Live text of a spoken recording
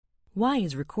Why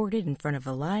is recorded in front of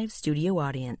a live studio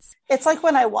audience. It's like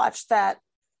when I watched that,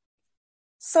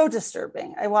 so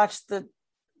disturbing. I watched the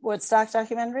Woodstock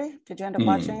documentary. Did you end up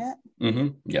watching it? Mm-hmm.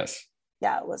 Yes.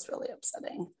 Yeah, it was really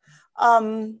upsetting,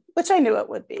 which I knew it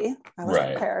would be. I was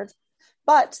prepared.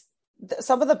 But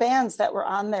some of the bands that were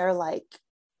on there, like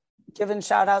giving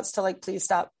shout outs to like, please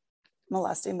stop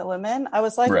molesting the women. I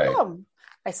was like, oh,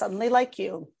 I suddenly like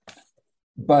you.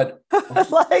 But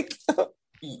like,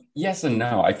 yes and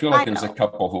no. I feel like there's a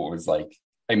couple who was like,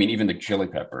 I mean, even the Chili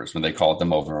Peppers, when they called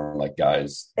them over, like,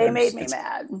 guys, they made me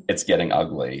mad. It's getting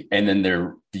ugly. And then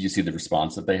did you see the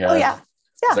response that they had? Oh, yeah.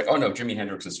 It's like, oh no, Jimi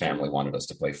Hendrix's family wanted us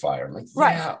to play Fire. I'm like,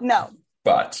 right. No.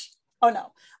 But. Oh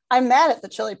no. I'm mad at the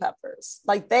Chili Peppers.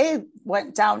 Like, they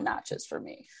went down notches for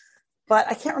me. But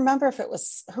I can't remember if it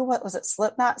was, what was it,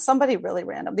 Slipknot? Somebody really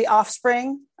random. The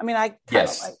Offspring. I mean, I kind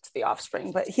of liked The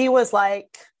Offspring, but he was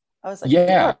like, I was like,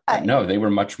 yeah, no, they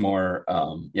were much more,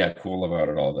 cool about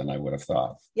it all than I would have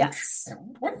thought. Yes.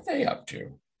 What are they up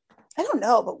to? I don't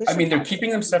know, but they're keeping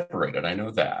them separated. I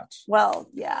know that. Well,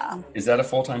 yeah. Is that a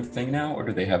full-time thing now, or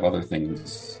do they have other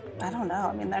things? I don't know.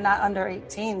 I mean, they're not under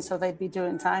 18, so they'd be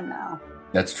doing time now.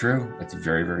 That's true. That's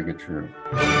very, very good true.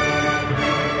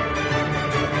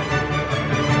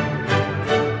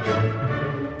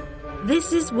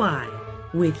 This is Why,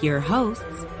 with your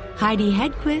hosts, Heidi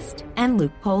Hedquist and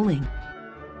Luke Poling.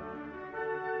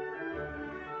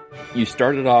 You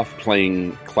started off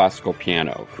playing classical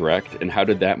piano, correct? And how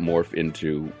did that morph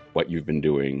into what you've been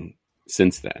doing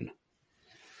since then?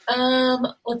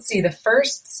 Let's see. The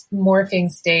first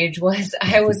morphing stage was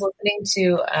I was listening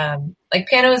to,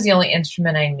 piano was the only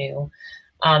instrument I knew.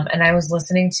 And I was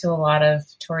listening to a lot of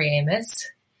Tori Amos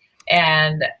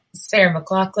and Sarah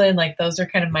McLachlan. Like, those are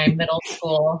kind of my middle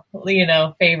school,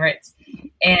 favorites.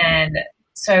 And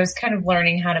so I was kind of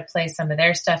learning how to play some of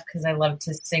their stuff because I love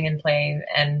to sing and play.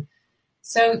 And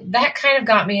so that kind of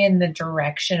got me in the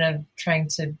direction of trying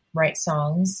to write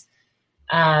songs.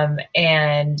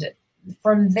 And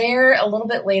from there, a little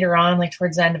bit later on, like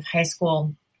towards the end of high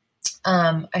school,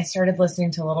 I started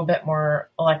listening to a little bit more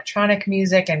electronic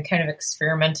music and kind of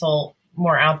experimental,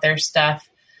 more out there stuff.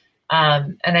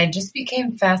 And I just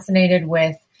became fascinated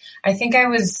with, I think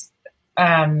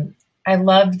I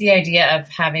loved the idea of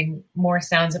having more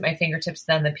sounds at my fingertips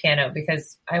than the piano,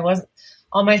 because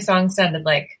all my songs sounded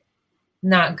like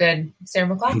not good Sarah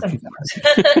McLachlan songs.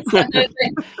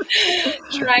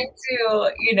 Trying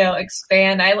to,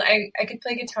 expand. I could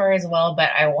play guitar as well, but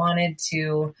I wanted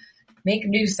to make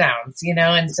new sounds,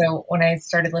 and so when I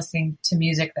started listening to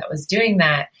music that was doing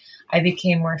that, I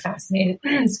became more fascinated,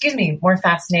 more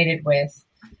fascinated with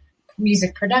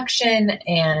music production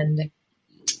and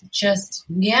just,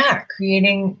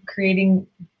 creating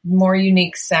more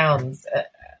unique sounds.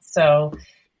 So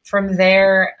from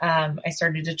there, I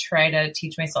started to try to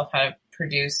teach myself how to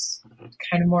produce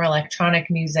kind of more electronic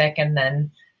music. And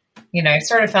then, I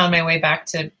sort of found my way back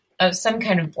to some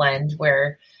kind of blend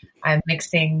where I'm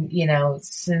mixing,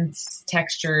 synths,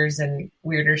 textures, and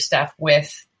weirder stuff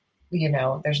with,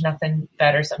 there's nothing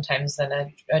better sometimes than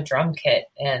a drum kit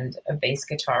and a bass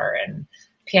guitar and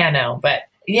piano. But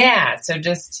yeah, so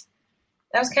just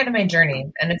that was kind of my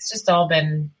journey, and it's just all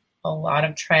been a lot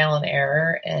of trial and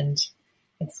error, and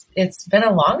it's been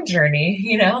a long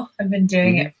journey. I've been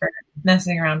doing it for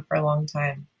messing around for a long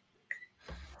time.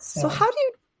 So how do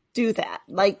you do that?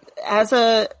 Like, as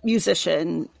a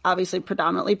musician, obviously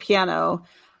predominantly piano,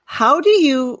 how do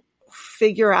you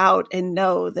figure out and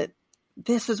know that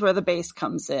this is where the bass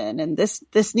comes in, and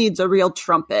this needs a real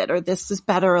trumpet, or this is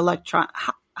better electron?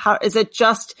 How is it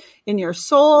just in your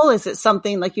soul? Is it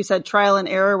something, like you said, trial and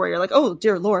error, where you're like, oh,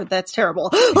 dear Lord, that's terrible.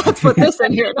 Let's put this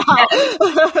in here now.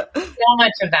 So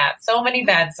much of that. So many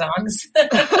bad songs.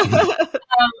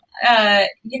 I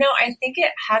think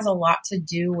it has a lot to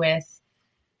do with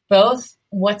both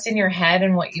what's in your head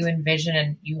and what you envision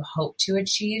and you hope to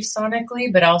achieve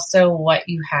sonically, but also what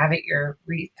you have at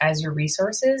as your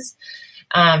resources.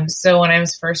 So when I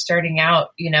was first starting out,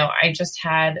 I just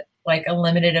had like a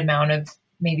limited amount of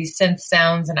maybe synth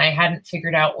sounds, and I hadn't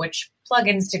figured out which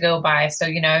plugins to go by. So,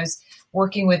 I was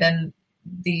working within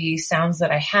the sounds that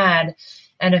I had,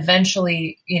 and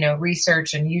eventually,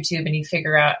 research and YouTube, and you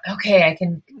figure out, okay,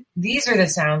 these are the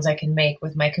sounds I can make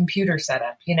with my computer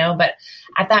setup, but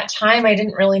at that time I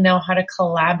didn't really know how to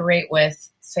collaborate with,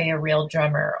 say, a real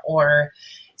drummer,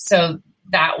 so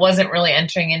that wasn't really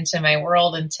entering into my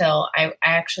world until I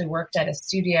actually worked at a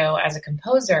studio as a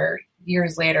composer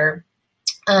years later,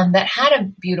 that had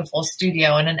a beautiful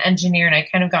studio and an engineer. And I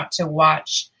kind of got to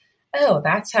watch, oh,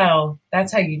 that's how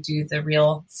you do the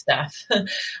real stuff.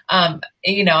 And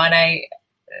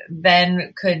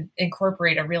then could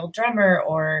incorporate a real drummer,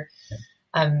 or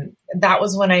that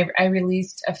was when I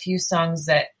released a few songs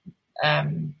that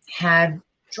had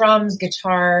drums,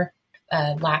 guitar,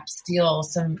 lap steel,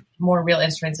 some more real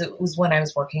instruments. It was when I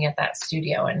was working at that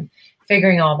studio and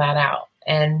figuring all that out.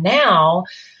 And now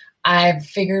I've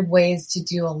figured ways to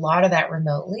do a lot of that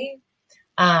remotely.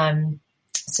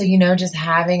 So, just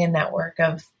having a network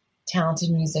of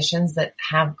talented musicians that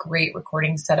have great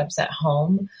recording setups at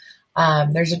home.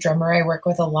 There's a drummer I work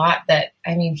with a lot that,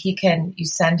 you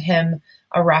send him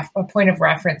a point of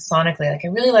reference sonically. Like, I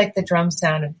really like the drum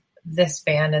sound of this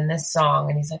band and this song.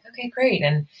 And he's like, okay, great.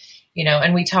 And,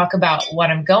 and we talk about what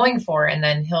I'm going for, and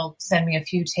then he'll send me a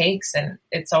few takes, and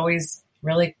it's always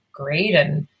really great.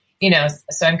 And,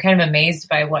 so I'm kind of amazed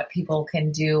by what people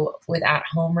can do with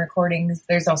at-home recordings.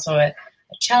 There's also a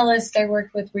cellist I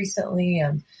worked with recently.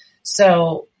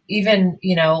 So even,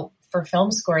 for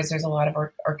film scores, there's a lot of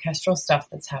orchestral stuff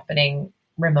that's happening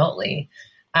remotely.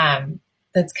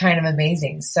 That's kind of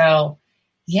amazing. So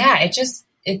yeah,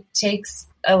 it takes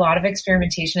a lot of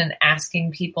experimentation and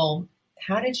asking people,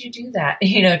 how did you do that?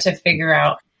 To figure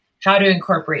out how to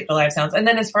incorporate the live sounds. And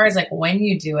then as far as like when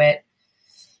you do it,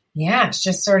 yeah, it's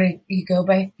just sort of, you go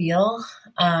by feel.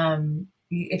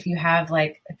 If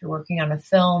you're working on a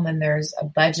film and there's a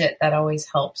budget, that always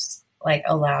helps like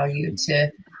allow you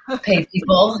to pay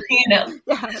people, Yeah,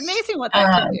 amazing what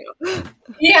that can do.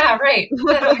 Yeah, right.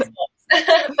 That always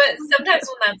helps. But sometimes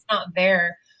when that's not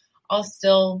there, I'll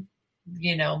still,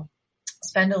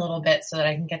 spend a little bit so that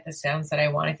I can get the sounds that I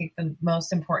want. I think the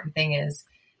most important thing is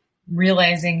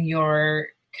realizing your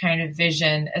kind of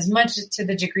vision as much to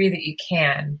the degree that you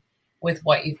can with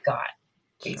what you've got,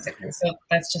 basically. So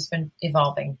that's just been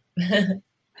evolving.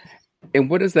 And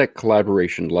what is that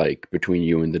collaboration like between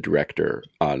you and the director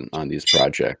on these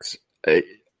projects?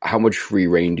 How much free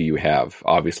reign do you have?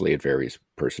 Obviously, it varies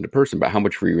person to person, but how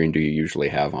much free reign do you usually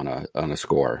have on a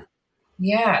score?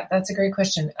 Yeah, that's a great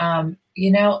question.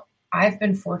 I've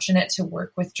been fortunate to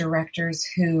work with directors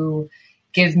who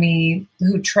tend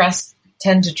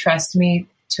to trust me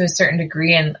to a certain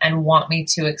degree and want me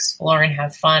to explore and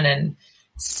have fun and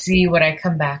see what I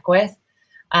come back with.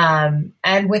 And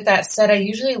with that said, I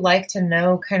usually like to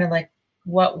know kind of like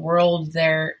what world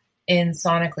they're in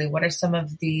sonically. What are some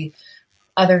of the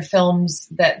other films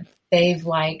that they've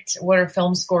liked? What are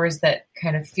film scores that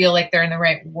kind of feel like they're in the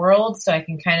right world? So I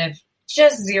can kind of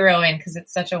just zero in, because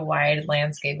it's such a wide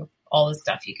landscape of all the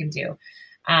stuff you can do.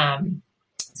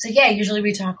 So yeah, usually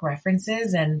we talk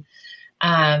references. And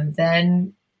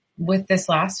then with this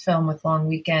last film, with Long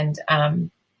Weekend,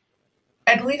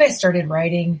 I believe I started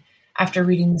writing after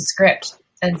reading the script,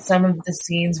 and some of the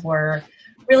scenes were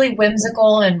really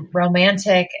whimsical and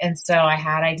romantic. And so I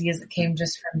had ideas that came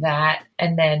just from that.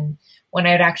 And then when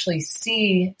I would actually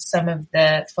see some of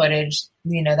the footage,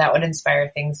 that would inspire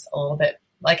things a little bit.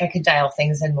 Like I could dial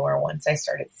things in more once I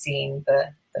started seeing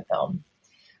the film.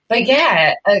 But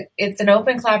yeah, it's an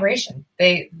open collaboration.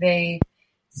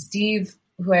 Steve,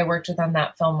 who I worked with on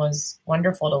that film, was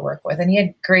wonderful to work with, and he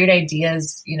had great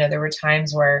ideas. There were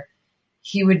times where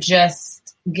he would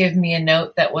just give me a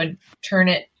note that would turn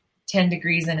it 10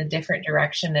 degrees in a different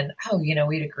direction, and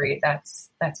we'd agree that's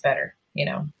better.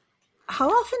 How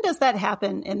often does that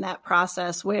happen in that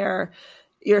process where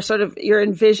you're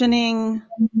envisioning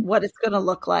what it's going to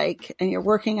look like, and you're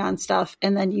working on stuff,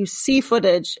 and then you see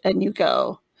footage and you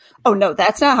go, oh no,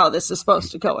 that's not how this is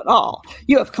supposed to go at all.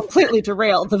 You have completely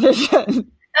derailed the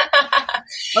vision.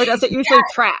 Or does it usually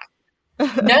track?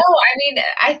 No,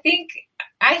 I think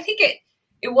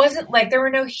it wasn't like there were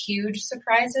no huge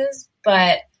surprises,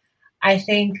 but I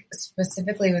think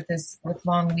specifically with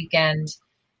Long Weekend,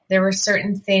 there were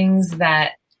certain things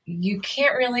that you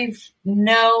can't really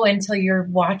know until you're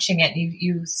watching it.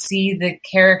 You see the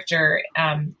character,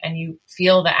 and you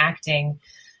feel the acting.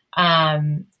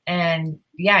 And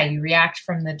yeah, you react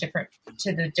from the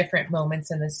different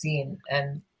moments in the scene.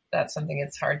 And that's something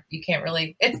it's hard.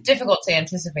 It's difficult to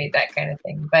anticipate that kind of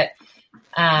thing. But,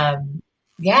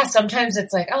 yeah, sometimes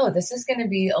it's like, oh, this is going to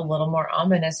be a little more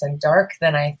ominous and dark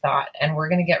than I thought, and we're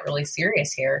going to get really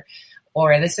serious here.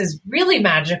 Or this is really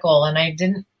magical, and I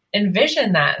didn't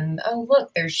envision that. And oh,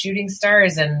 look, there's shooting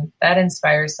stars, and that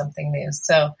inspires something new.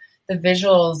 So the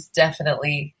visuals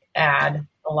definitely add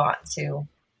a lot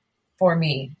for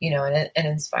me, and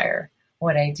inspire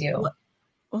what I do.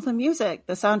 Well, the music,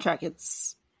 the soundtrack,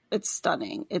 it's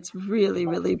stunning. It's really,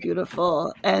 really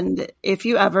beautiful. And If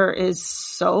You Ever is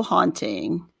so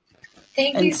haunting.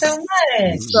 Thank you so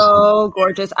much. So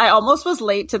gorgeous. I almost was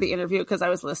late to the interview because I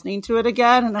was listening to it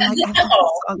again. And I'm like, I love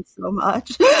this song so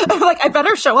much. I'm like, I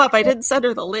better show up. I didn't send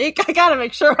her the link. I got to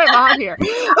make sure I'm on here.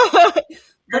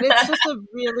 but it's just a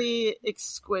really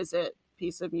exquisite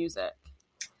piece of music.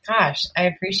 Gosh, I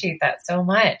appreciate that so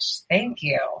much. Thank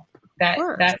you.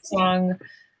 That song,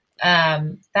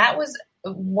 that was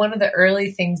one of the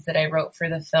early things that I wrote for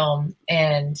the film.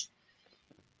 And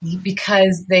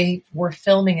because they were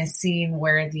filming a scene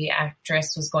where the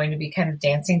actress was going to be kind of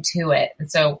dancing to it. And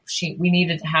so we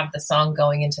needed to have the song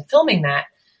going into filming that.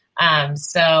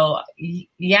 So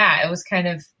yeah, it was kind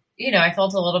of, I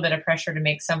felt a little bit of pressure to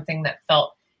make something that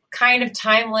felt kind of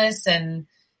timeless, and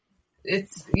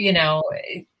it's,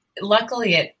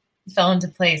 luckily it fell into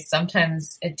place.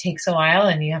 Sometimes it takes a while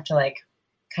and you have to like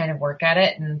kind of work at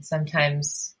it. And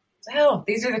sometimes,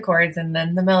 these are the chords, and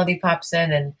then the melody pops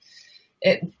in, and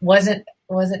it wasn't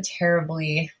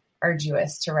terribly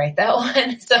arduous to write that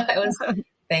one. So I was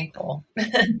thankful.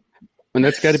 And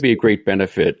that's got to be a great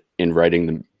benefit in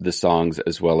writing the songs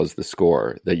as well as the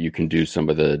score, that you can do some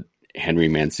of the Henry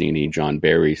Mancini, John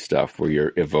Barry stuff where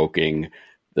you're evoking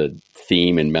the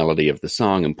theme and melody of the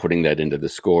song and putting that into the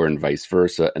score, and vice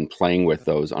versa, and playing with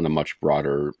those on a much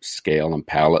broader scale and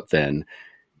palette than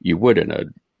you would in a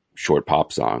short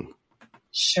pop song.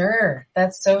 Sure.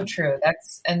 That's so true.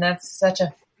 That's such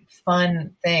a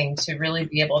fun thing to really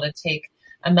be able to take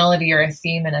a melody or a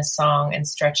theme in a song and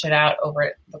stretch it out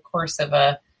over the course of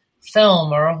a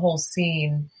film or a whole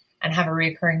scene and have a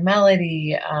recurring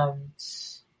melody.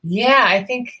 I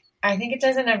think it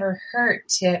doesn't ever hurt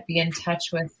to be in touch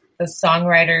with the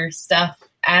songwriter stuff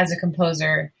as a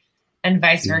composer, and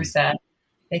vice versa.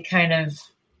 They kind of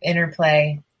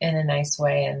interplay in a nice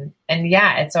way. And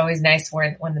yeah, it's always nice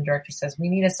when the director says, we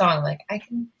need a song. I'm like, I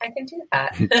can do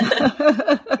that.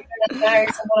 Hire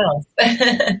someone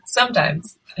else.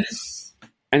 Sometimes.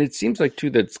 And it seems like too,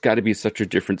 that's got to be such a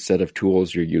different set of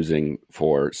tools you're using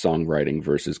for songwriting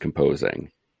versus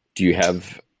composing. Do you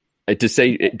have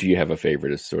a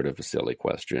favorite is sort of a silly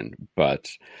question, but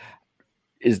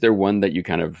is there one that you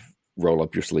kind of roll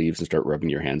up your sleeves and start rubbing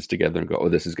your hands together and go, oh,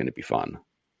 this is going to be fun?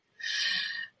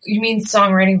 You mean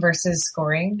songwriting versus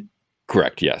scoring?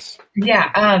 Correct. Yes.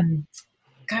 Yeah.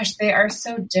 Gosh, they are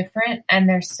so different, and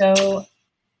they're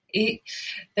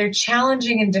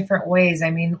challenging in different ways.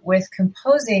 I mean, with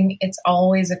composing, it's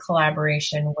always a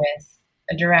collaboration with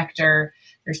a director.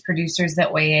 There's producers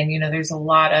that weigh in, there's a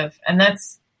lot of, and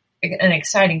that's an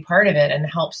exciting part of it and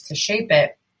helps to shape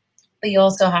it. But you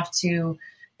also have to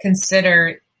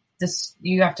consider this,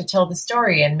 you have to tell the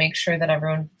story and make sure that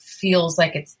everyone feels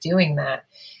like it's doing that.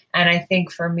 And I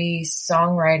think for me,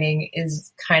 songwriting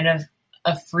is kind of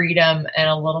a freedom and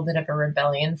a little bit of a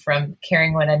rebellion from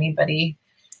caring what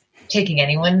taking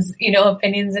anyone's,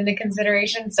 opinions into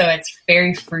consideration. So it's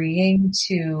very freeing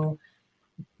to,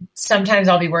 sometimes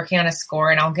I'll be working on a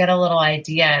score and I'll get a little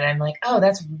idea and I'm like, oh,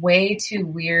 that's way too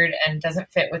weird and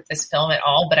doesn't fit with this film at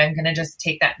all. But I'm going to just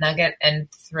take that nugget and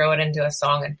throw it into a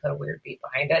song and put a weird beat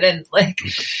behind it. And like,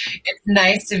 it's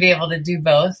nice to be able to do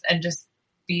both and just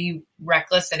be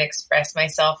reckless and express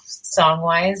myself song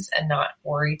wise and not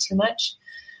worry too much.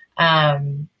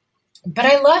 But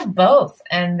I love both,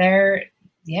 and they're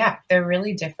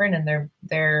really different, and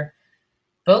they're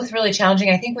both really challenging.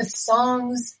 I think with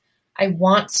songs, I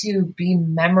want to be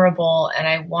memorable and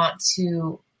I want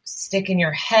to stick in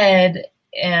your head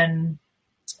and,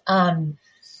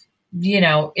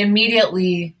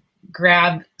 immediately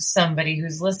grab somebody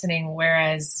who's listening.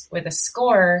 Whereas with a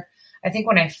score, I think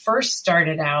when I first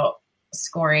started out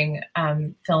scoring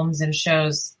films and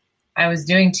shows, I was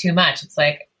doing too much. It's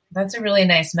like, that's a really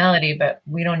nice melody, but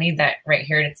we don't need that right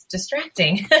here. It's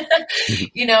distracting, and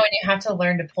you have to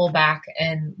learn to pull back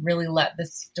and really let the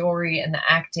story and the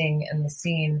acting and the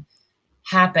scene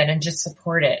happen and just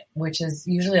support it, which is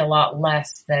usually a lot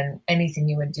less than anything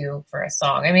you would do for a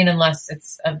song. I mean, unless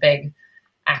it's a big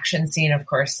action scene, of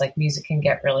course, like music can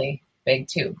get really big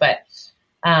too. But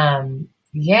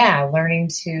learning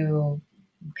to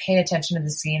pay attention to the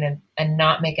scene and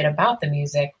not make it about the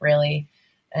music really,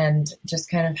 and just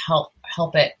kind of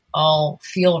help it all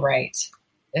feel right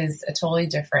is a totally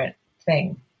different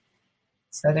thing.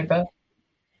 So they're both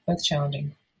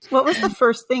challenging. What was the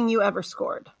first thing you ever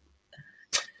scored?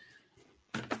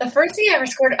 The first thing I ever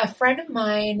scored, a friend of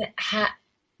mine,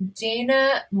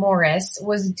 Dana Morris,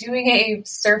 was doing a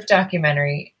surf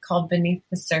documentary called Beneath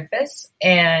the Surface,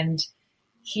 and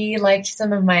he liked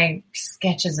some of my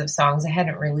sketches of songs. I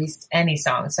hadn't released any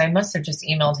songs, so I must have just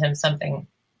emailed him something.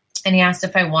 And he asked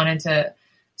if I wanted to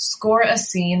score a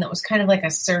scene that was kind of like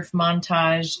a surf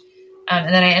montage.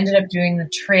 And then I ended up doing the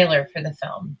trailer for the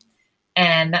film.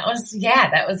 And that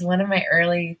was one of my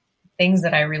early things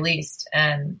that I released.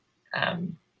 And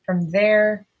from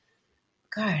there,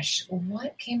 gosh,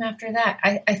 what came after that?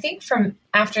 I think from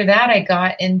after that, I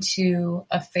got into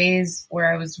a phase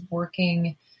where I was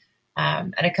working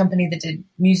at a company that did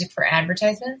music for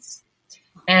advertisements.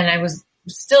 And I was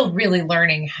still really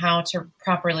learning how to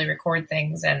properly record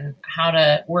things and how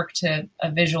to work to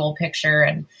a visual picture.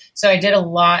 And so I did a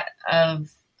lot of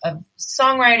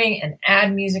songwriting and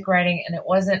ad music writing. And it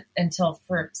wasn't until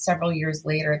for several years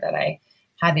later that I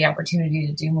had the opportunity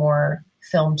to do more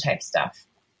film type stuff.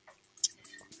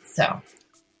 So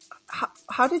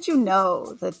how did you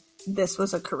know that this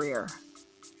was a career?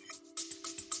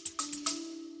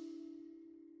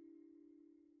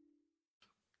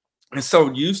 And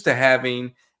so used to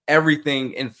having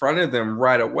everything in front of them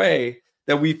right away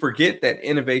that we forget that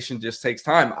innovation just takes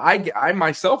time. I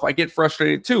myself, I get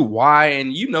frustrated too. Why?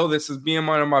 And you know, this is being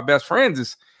one of my best friends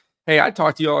is, hey, I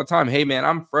talk to you all the time. Hey man,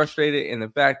 I'm frustrated in the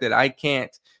fact that I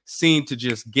can't seem to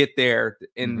just get there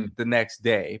in the next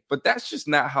day. But that's just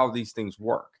not how these things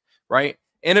work, right?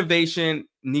 Innovation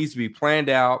needs to be planned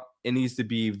out. It needs to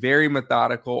be very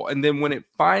methodical. And then when it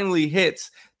finally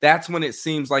hits, that's when it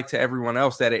seems like to everyone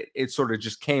else that it sort of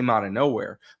just came out of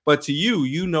nowhere. But to you,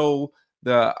 you know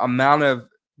the amount of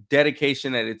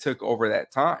dedication that it took over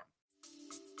that time.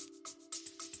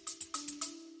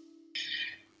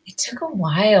 It took a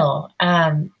while.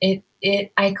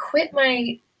 I quit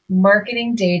my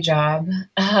marketing day job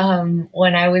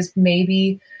when I was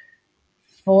maybe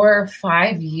 4 or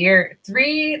 5 years,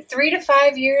 3 to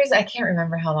 5 years. I can't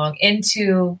remember how long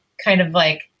into kind of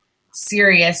like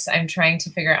serious. I'm trying to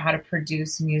figure out how to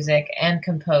produce music and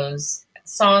compose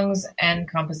songs and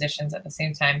compositions at the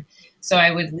same time. So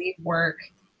I would leave work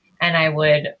and I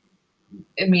would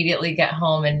immediately get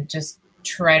home and just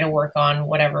try to work on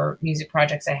whatever music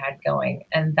projects I had going.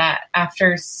 And that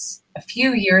after a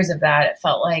few years of that, it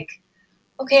felt like,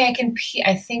 okay,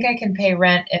 I think I can pay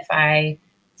rent if I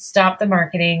stop the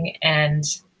marketing and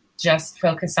just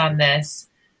focus on this.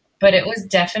 But it was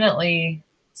definitely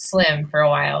slim for a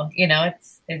while. You know,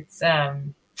 it's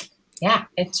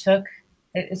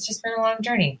just been a long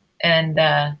journey, and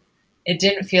it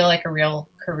didn't feel like a real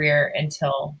career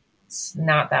until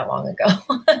not that long ago,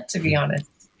 to be honest.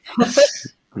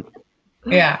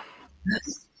 Yeah.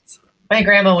 My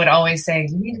grandma would always say,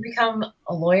 you need to become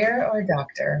a lawyer or a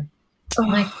doctor. I'm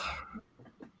like,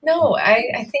 no,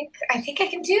 I think I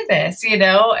can do this, you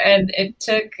know? And it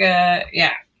took a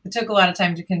lot of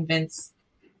time to convince.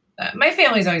 My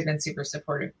family's always been super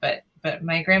supportive, but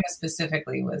my grandma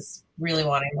specifically was really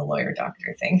wanting the lawyer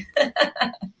doctor thing.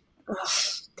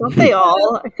 Don't they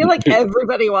all? I feel like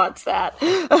everybody wants that.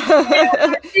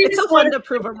 It's so fun to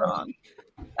prove them wrong.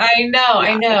 I know.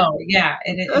 Yeah,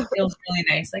 it feels really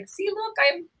nice. Like, see, look,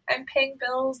 I'm paying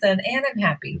bills and I'm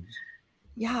happy.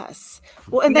 Yes.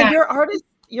 Well, and then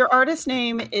your artist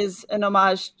name is an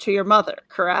homage to your mother,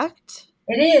 correct?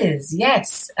 It is.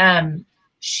 Yes.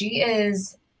 She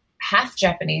is half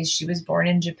Japanese. She was born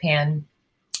in Japan,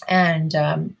 and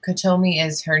Kotomi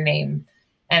is her name.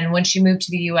 And when they moved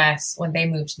to the U.S.,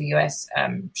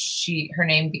 her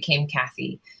name became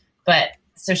Kathy. But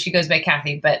so she goes by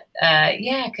Kathy. But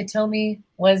Kotomi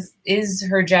is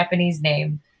her Japanese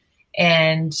name,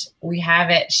 and we have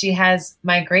it.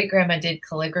 My great grandma did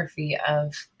calligraphy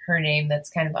of her name that's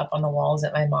kind of up on the walls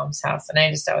at my mom's house, and I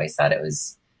just always thought it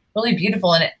was really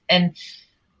beautiful. And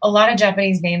a lot of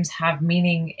Japanese names have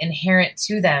meaning inherent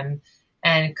to them,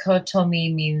 and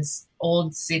Kotomi means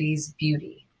old city's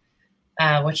beauty,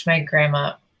 which my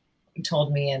grandma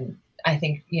told me. And I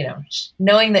think, you know,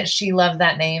 knowing that she loved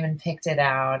that name and picked it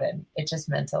out, and it just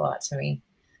meant a lot to me.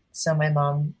 So my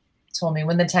mom told me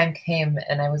when the time came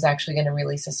and I was actually going to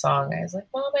release a song, I was like,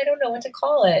 Mom, I don't know what to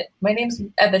call it. My name's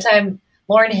at the time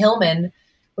Lauren Hillman,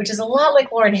 which is a lot like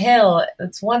Lauryn Hill.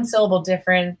 It's one syllable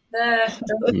different.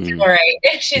 Doesn't feel right.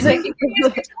 She's like, you can use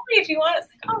Kotomi if you want. It's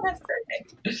like, oh, that's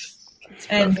perfect.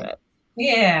 And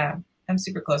yeah, I'm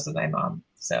super close with my mom,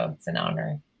 so it's an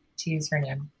honor to use her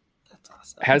name. That's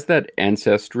awesome. Has that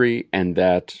ancestry and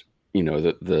that, you know,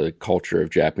 the culture of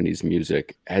Japanese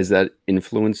music, has that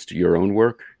influenced your own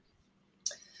work?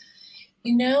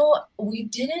 You know, we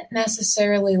didn't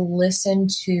necessarily listen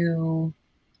to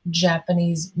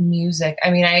Japanese music. I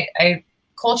mean, I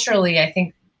culturally, I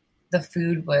think the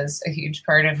food was a huge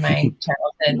part of my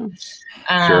childhood.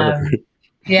 Sure.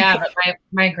 Yeah, but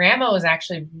my grandma was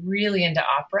actually really into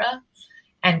opera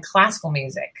and classical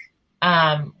music,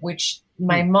 which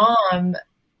my mom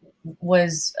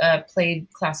was played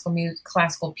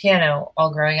classical piano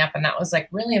all growing up, and that was like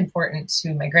really important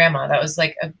to my grandma. That was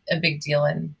like a big deal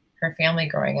in her family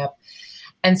growing up.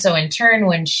 And so in turn,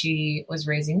 when she was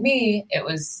raising me, it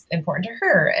was important to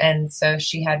her. And so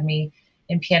she had me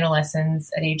in piano lessons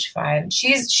at age 5.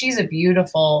 She's a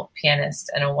beautiful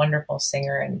pianist and a wonderful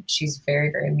singer, and she's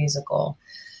very, very musical.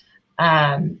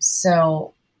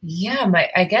 So yeah,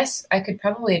 I guess I could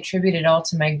probably attribute it all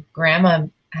to my grandma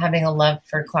having a love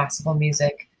for classical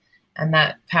music and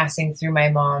that passing through my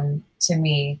mom to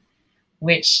me,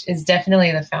 which is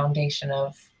definitely the foundation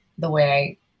of the way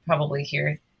I probably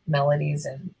hear melodies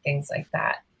and things like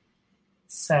that.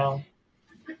 So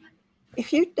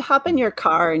if you hop in your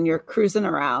car and you're cruising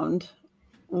around,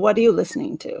 what are you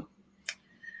listening to?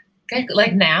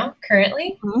 Like now,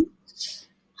 currently?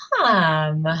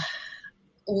 Mm-hmm.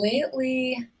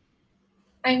 Lately,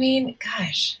 I mean,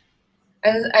 gosh,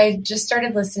 I just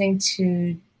started listening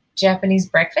to Japanese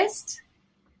Breakfast.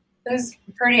 It was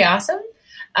pretty awesome.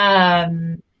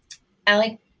 I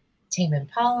like Tame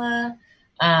Impala.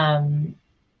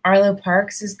 Arlo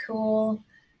Parks is cool.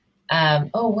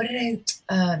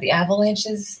 The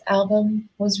Avalanches album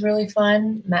was really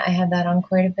fun. I had that on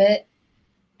quite a bit.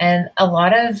 And a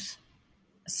lot of,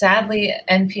 sadly,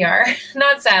 NPR.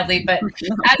 Not sadly, but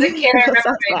as a kid, I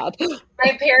remember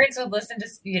my parents would listen to,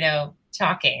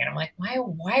 talking. And I'm like,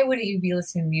 why would you be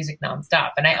listening to music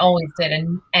nonstop? And I always did.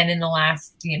 And in the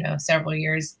last, several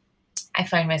years, I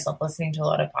find myself listening to a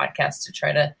lot of podcasts to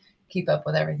try to keep up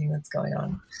with everything that's going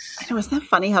on. I know, isn't that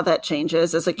funny how that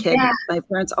changes? As a kid, my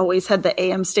parents always had the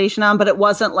AM station on, but it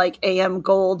wasn't like AM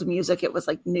gold music. It was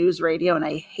like news radio, and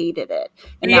I hated it.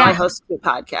 And now I host a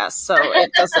podcast, so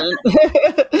it doesn't.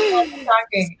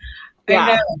 Talking. Yeah.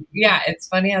 I know. Yeah, it's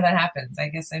funny how that happens. I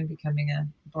guess I'm becoming a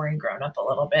boring grown-up a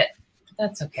little bit. But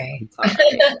that's okay.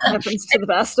 It happens to the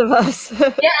best of us.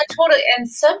 Yeah, totally. And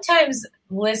sometimes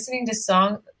listening to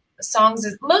songs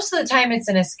is, most of the time it's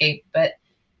an escape,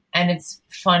 and it's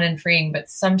fun and freeing, but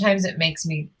sometimes it makes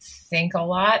me think a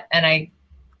lot, and I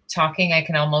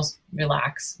can almost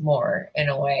relax more in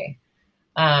a way.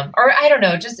 Or I don't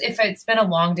know, just if it's been a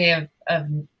long day of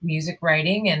music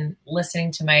writing and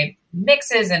listening to my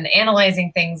mixes and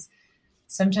analyzing things,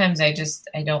 sometimes I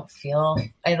don't feel,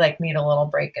 I need a little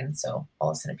break. And so I'll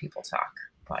listen to people talk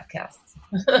podcasts.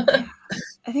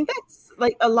 I think that's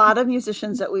like a lot of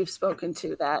musicians that we've spoken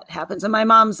to, that happens. And my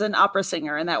mom's an opera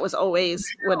singer, and that was always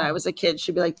when I was a kid,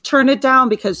 she'd be like, turn it down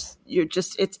because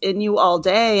it's in you all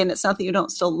day. And it's not that you don't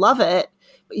still love it,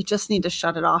 but you just need to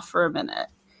shut it off for a minute.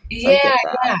 So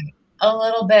yeah. A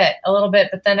little bit.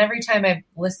 But then every time I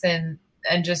listen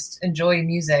and just enjoy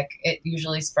music, it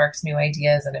usually sparks new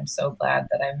ideas. And I'm so glad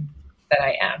that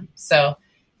I am. So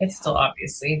it's still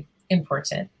obviously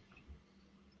important.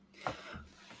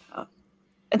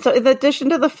 And so in addition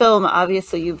to the film,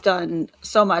 obviously you've done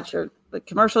so much, or the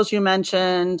commercials you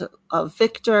mentioned of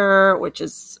Victor, which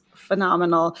is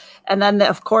phenomenal. And then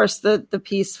of course the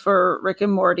piece for Rick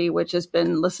and Morty, which has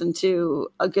been listened to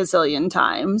a gazillion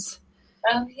times.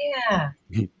 Oh yeah.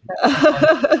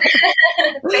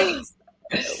 Thanks.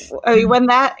 I mean, when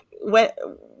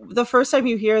the first time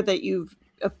you hear that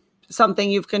something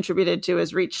you've contributed to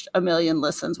has reached 1 million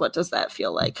listens, what does that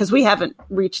feel like? Because we haven't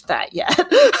reached that yet.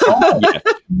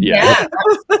 Yeah.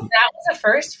 That was a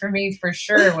first for me for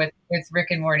sure with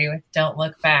Rick and Morty, with Don't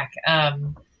Look Back.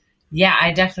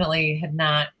 I definitely had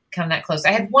not come that close.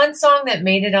 I had one song that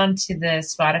made it onto the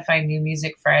Spotify New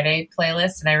Music Friday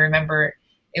playlist, and I remember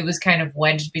it was kind of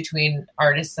wedged between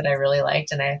artists that I really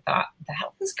liked, and I thought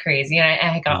that was crazy. And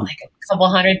I got like a couple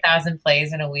 100,000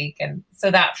 plays in a week, and so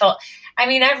that felt, I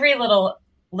mean, every little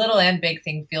and big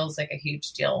thing feels like a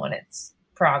huge deal when it's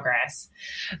progress.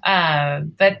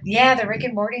 But yeah, the Rick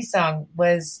and Morty song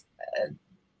was,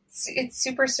 it's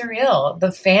super surreal.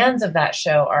 The fans of that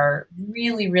show are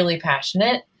really, really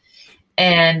passionate,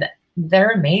 and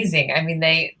they're amazing. I mean,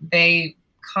 they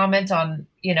comment on,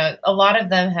 a lot of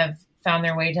them have found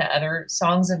their way to other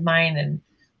songs of mine and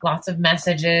lots of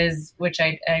messages, which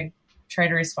I try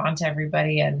to respond to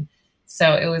everybody. And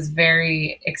so it was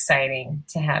very exciting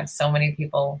to have so many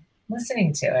people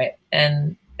listening to it.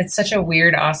 And it's such a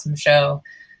weird, awesome show.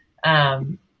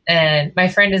 And my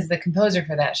friend is the composer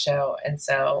for that show. And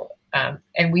so,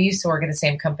 and we used to work at the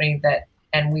same company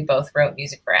and we both wrote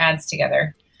music for ads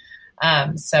together.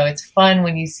 So it's fun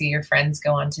when you see your friends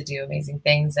go on to do amazing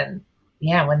things. And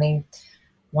yeah, when they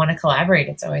want to collaborate,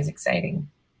 it's always exciting.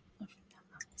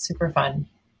 Super fun.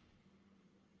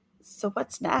 So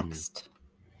what's next?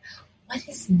 What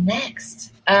is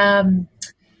next?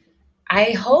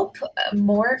 I hope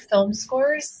more film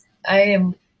scores. I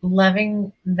am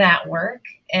loving that work,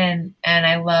 and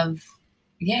I love,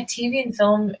 TV and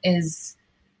film is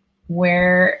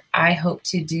where I hope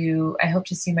to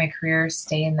see my career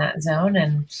stay in that zone.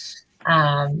 And,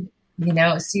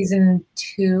 season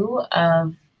 2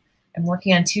 of I'm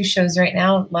working on 2 shows right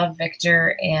now, Love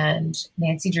Victor and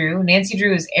Nancy Drew. Nancy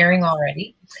Drew is airing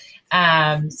already.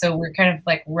 So we're kind of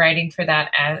like writing for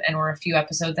that, and we're a few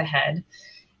episodes ahead.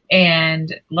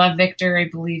 And Love Victor, I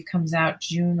believe, comes out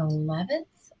June 11th.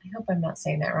 I hope I'm not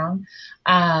saying that wrong.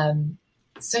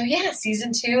 So yeah,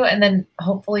 season 2, and then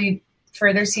hopefully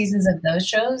further seasons of those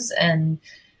shows. And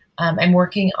I'm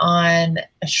working on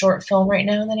a short film right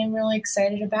now that I'm really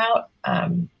excited about.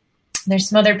 There's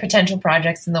some other potential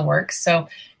projects in the works. So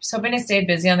just hoping to stay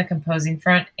busy on the composing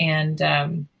front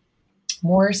and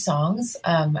more songs.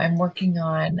 I'm working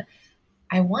on,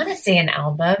 I want to say, an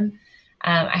album.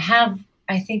 I have,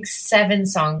 I think, 7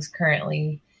 songs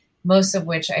currently, most of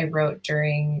which I wrote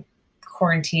during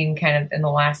quarantine kind of in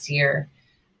the last year.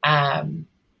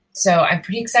 So I'm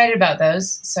pretty excited about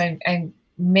those. So I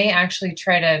may actually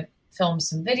try to film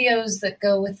some videos that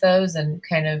go with those and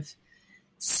kind of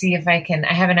see if I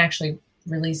haven't actually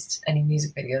released any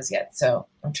music videos yet. So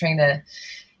I'm trying to,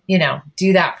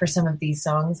 do that for some of these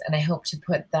songs. And I hope to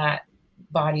put that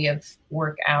body of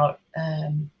work out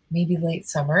maybe late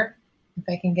summer if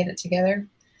I can get it together.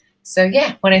 So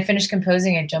yeah, when I finish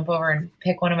composing, I jump over and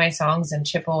pick one of my songs and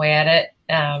chip away at it.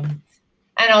 And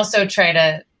also try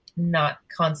to not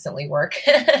constantly work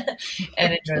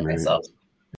and enjoy myself.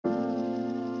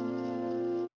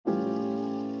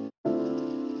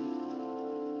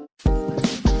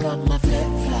 I got my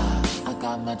flip-flop, I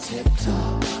got my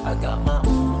tip-top, I got my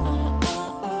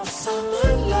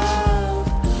summer love,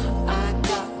 I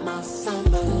got my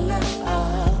summer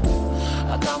love,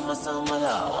 I got my summer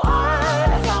love,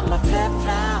 I got my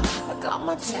flip-flop, I got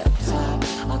my tip-top,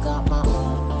 I got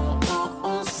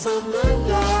my summer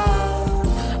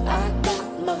love, I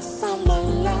got my summer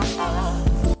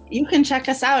love. You can check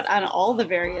us out on all the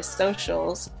various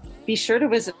socials. Be sure to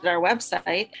visit our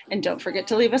website and don't forget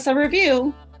to leave us a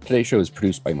review. Today's show is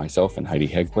produced by myself and Heidi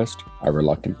Hedquist. Our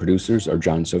reluctant producers are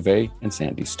John Sauvé and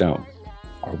Sandy Stone.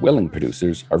 Our willing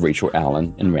producers are Rachel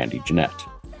Allen and Randy Jeanette.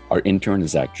 Our intern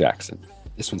is Zach Jackson.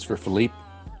 This one's for Philippe.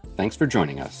 Thanks for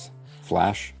joining us.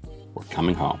 Flash, we're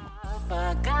coming home.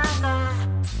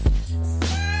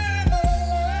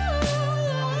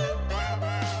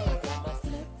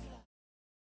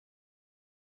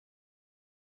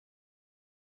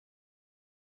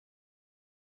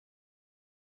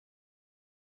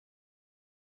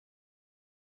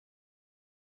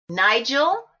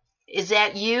 Nigel, is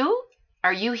that you?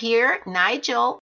 Are you here, Nigel?